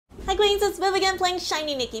Queens, it's Viv again playing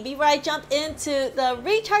Shiny Nikki. Before I jump into the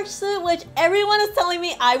recharge suit, which everyone is telling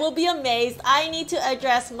me I will be amazed, I need to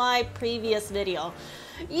address my previous video.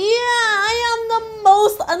 Yeah, I am the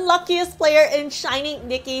most unluckiest player in Shiny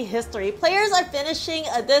Nikki history. Players are finishing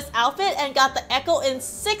this outfit and got the echo in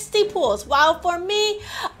 60 pulls, while for me,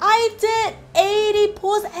 I did 80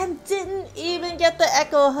 pulls and didn't even get the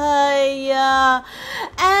echo. Yeah.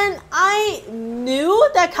 And I knew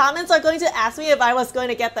that comments are going to ask me if I was going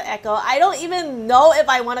to get the echo. I don't even know if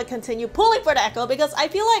I want to continue pulling for the echo because I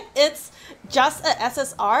feel like it's just an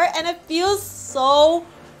SSR and it feels so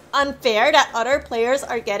unfair that other players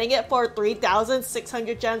are getting it for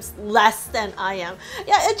 3,600 gems less than I am.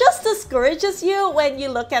 Yeah, it just discourages you when you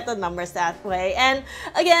look at the numbers that way. And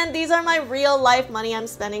again, these are my real life money I'm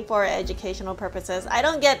spending for educational purposes. I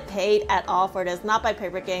don't get paid at all for this, not by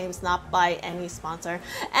Paper Games, not by any sponsor.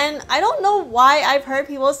 And I don't know why I've heard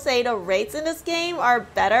people say the rates in this game are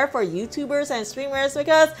better for YouTubers and streamers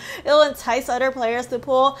because it'll entice other players to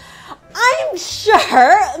pull. I'm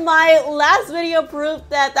sure my last video proved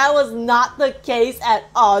that that was not the case at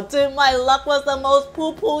all. Dude, my luck was the most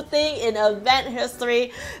poo-poo thing in event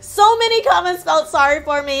history. So many comments felt sorry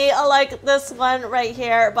for me, like this one right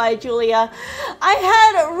here by Julia. I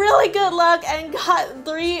had really good luck and got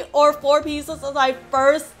 3 or 4 pieces of my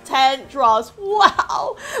first 10 draws.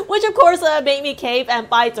 Wow! Which of course made me cave and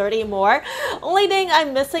buy 30 more. Only thing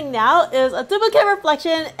I'm missing now is a duplicate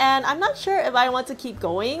reflection, and I'm not sure if I want to keep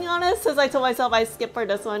going on it since I told myself I skipped for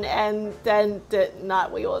this one and then did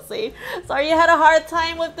not. We will see. Sorry you had a hard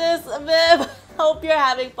time with this, Viv. Hope you're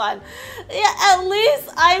having fun. Yeah, at least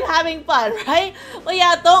I'm having fun, right? But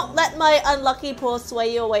yeah, don't let my unlucky pull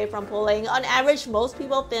sway you away from pulling. On average, most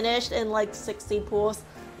people finished in like 60 pulls.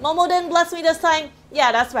 Momo didn't bless me this time.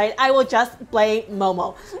 Yeah, that's right. I will just blame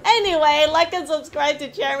Momo. Anyway, like and subscribe to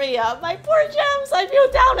cheer me up. My poor gems, I feel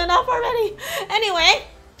down enough already. Anyway,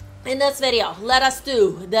 in this video, let us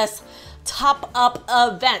do this top up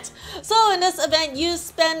event. So in this event, you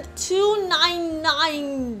spend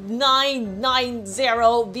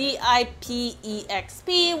 299,990 VIP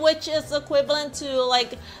EXP, which is equivalent to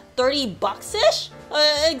like 30 bucks-ish,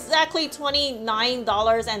 exactly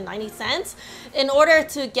 $29.90 in order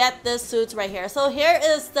to get this suit right here. So here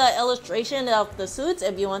is the illustration of the suit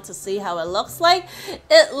if you want to see how it looks like.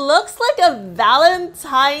 It looks like a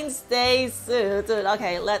Valentine's Day suit. Dude,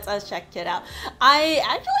 okay, let's check it out. I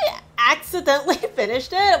actually accidentally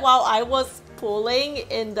finished it while I was pulling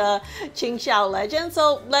in the Qingxiao Legend.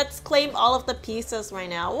 So let's claim all of the pieces right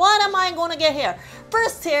now. What am I going to get here?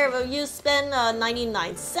 First here, if you spend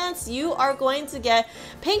 99 cents, you are going to get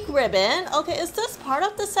pink ribbon. Okay, is this part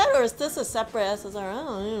of the set or is this a separate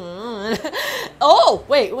SSR? Oh,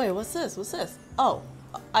 wait, what's this? What's this? Oh,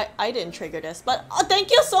 I didn't trigger this, but thank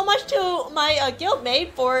you so much to my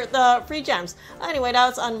guildmate for the free gems. Anyway, that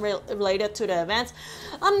was unrelated to the event.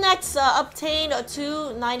 Next, obtain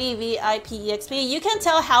 290 VIP EXP. You can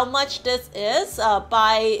tell how much this is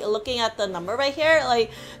by looking at the number right here.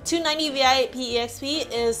 Like 290 VIP EXP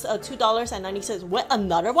is $2.90. What,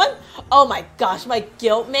 another one? Oh my gosh, my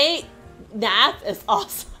guildmate math is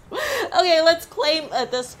awesome. Okay, let's claim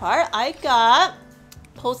this part. I got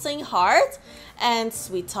Pulsing Heart and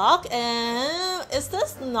Sweet Talk. And is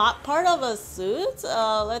this not part of a suit?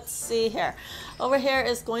 Let's see here. Over here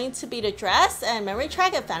is going to be the dress and memory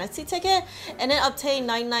track and fantasy ticket, and then obtain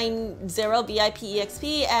 990 VIP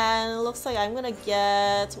EXP. And it looks like I'm gonna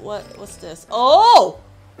get what's this? Oh,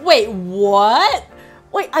 wait, what?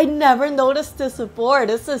 Wait, I never noticed this before.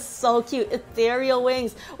 This is so cute. Ethereal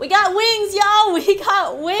wings. We got wings, y'all. We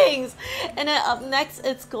got wings. And then up next,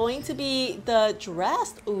 it's going to be the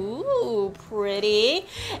dress. Ooh, pretty.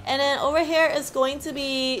 And then over here is going to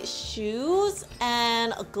be shoes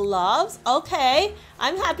and gloves. Okay,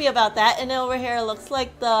 I'm happy about that. And then over here, it looks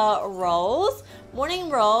like the rolls. Morning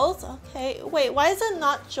rolls. Okay, wait, why is it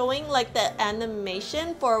not showing like the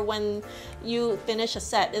animation for when you finish a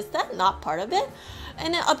set? Is that not part of it?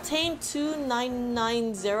 And then obtain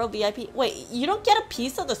 2,990 VIP. Wait, you don't get a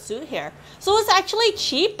piece of the suit here. So it's actually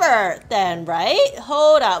cheaper then, right?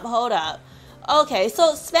 Hold up. Okay,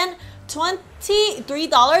 so spend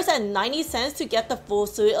 $23.90 to get the full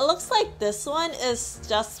suit. It looks like this one is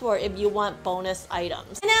just for if you want bonus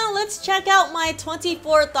items. And now let's check out my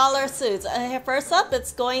 $24 suits. First up,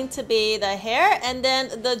 it's going to be the hair and then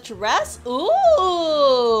the dress.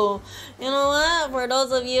 Ooh, you know what? For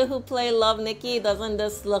those of you who play Love Nikki, doesn't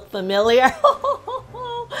this look familiar?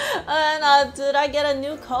 And did I get a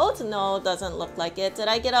new coat? No, doesn't look like it. Did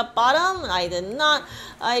I get a bottom? I did not.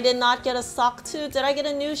 I did not get a sock too. Did I get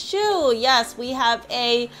a new shoe? Yes, we have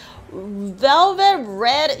a velvet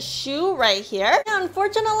red shoe right here. Yeah,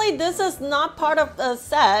 unfortunately, this is not part of the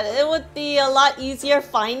set. It would be a lot easier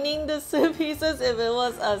finding the pieces if it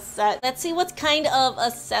was a set. Let's see what kind of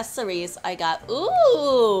accessories I got.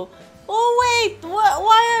 Ooh! Oh wait,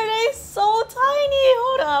 why are they so tiny?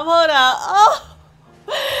 Hold up. Oh!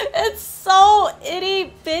 It's so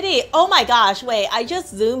itty bitty. Oh my gosh, wait, I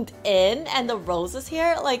just zoomed in and the roses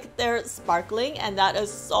here, like they're sparkling and that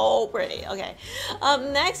is so pretty. Okay,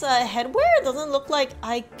 next, headwear. Doesn't look like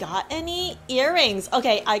I got any earrings.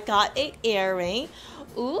 Okay, I got an earring.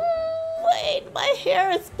 Ooh, wait, my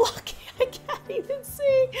hair is blocking. I can't even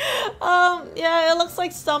see. Yeah, it looks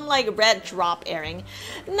like some like red drop earring.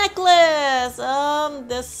 Necklace.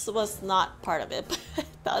 This was not part of it, but it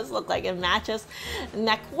does look like it matches.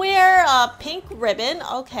 Neckwear, pink ribbon.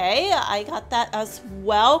 Okay, I got that as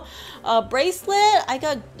well. Bracelet. I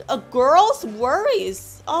got a girl's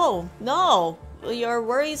worries. Oh no. Your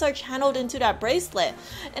worries are channeled into that bracelet.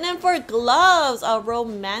 And then for gloves,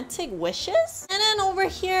 romantic wishes. And then over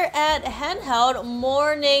here at handheld,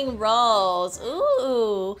 morning rose.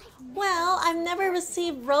 Ooh. Well, I've never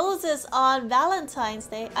received roses on Valentine's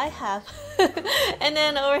Day. I have. And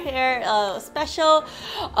then over here, special.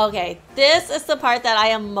 Okay, this is the part that I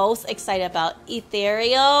am most excited about.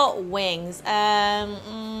 Ethereal wings.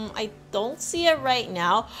 I don't see it right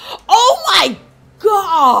now. Oh my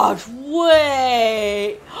gosh,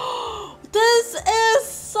 wait. This is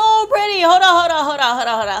so pretty. Hold on.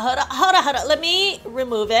 Let me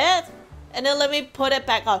remove it. And then let me put it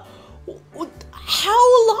back on.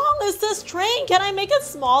 How long is this train? Can I make it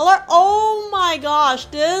smaller? Oh my gosh,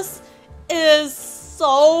 this is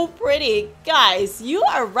so pretty. Guys, you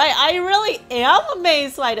are right. I really am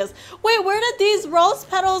amazed by this. Wait, where did these rose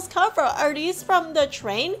petals come from? Are these from the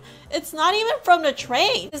train? It's not even from the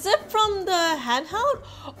train. Is it from the handheld?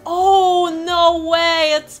 Oh, no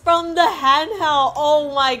way. It's from the handheld.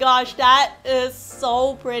 Oh my gosh, that is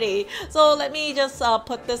so pretty. So let me just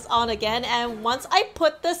put this on again. And once I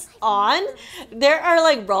put this on, there are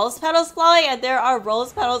like rose petals flowing and there are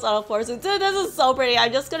rose petals on the floor. So dude, this is so pretty.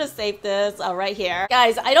 I'm just gonna save this right here.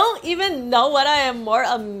 Guys, I don't even know what I am more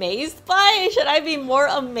amazed by. Should I be more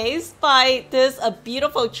amazed by this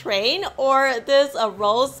beautiful train or this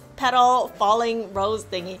rose petal falling rose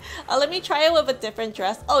thingy? Let me try it with a different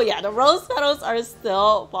dress. Oh yeah, the rose petals are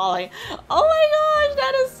still falling. Oh my gosh,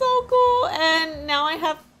 that is so cool. And now I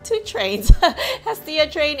have two trains, Hestia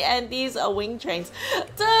train and these wing trains.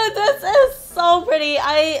 Dude, this is so pretty.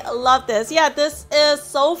 I love this. Yeah, this is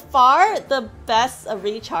so far the best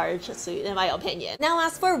recharge suit in my opinion. Now,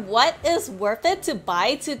 as for what is worth it to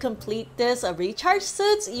buy to complete this recharge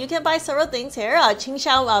suits, you can buy several things here.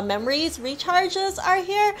 Qingxiao Memories recharges are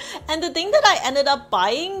here. And the thing that I ended up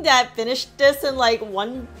buying that finished this in like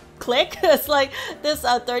one click is like this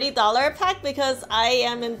 $30 pack because I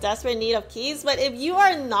am in desperate need of keys. But if you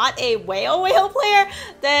are not a whale player,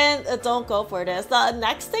 then don't go for this. The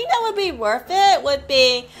next thing that would be worth it would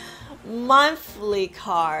be monthly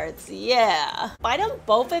cards. Yeah, buy them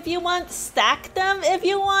both if you want, stack them if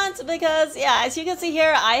you want, because yeah, as you can see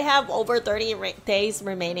here, I have over 30 days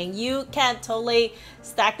remaining. You can totally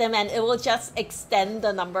stack them and it will just extend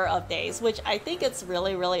the number of days, which I think it's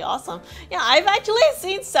really awesome. Yeah, I've actually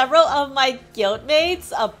seen several of my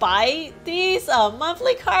guildmates buy these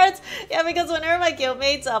monthly cards. Yeah, because whenever my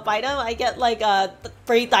guildmates buy them, I get like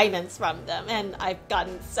free diamonds from them, and I've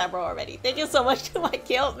gotten several already. Thank you so much to my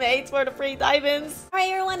guildmates for the free diamonds. Alright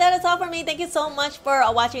everyone, that is all for me. Thank you so much for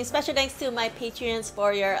watching. Special thanks to my Patreons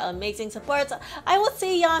for your amazing support. I will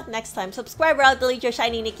see y'all next time. Subscribe or I'll delete your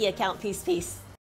shiny Nikki account. Peace.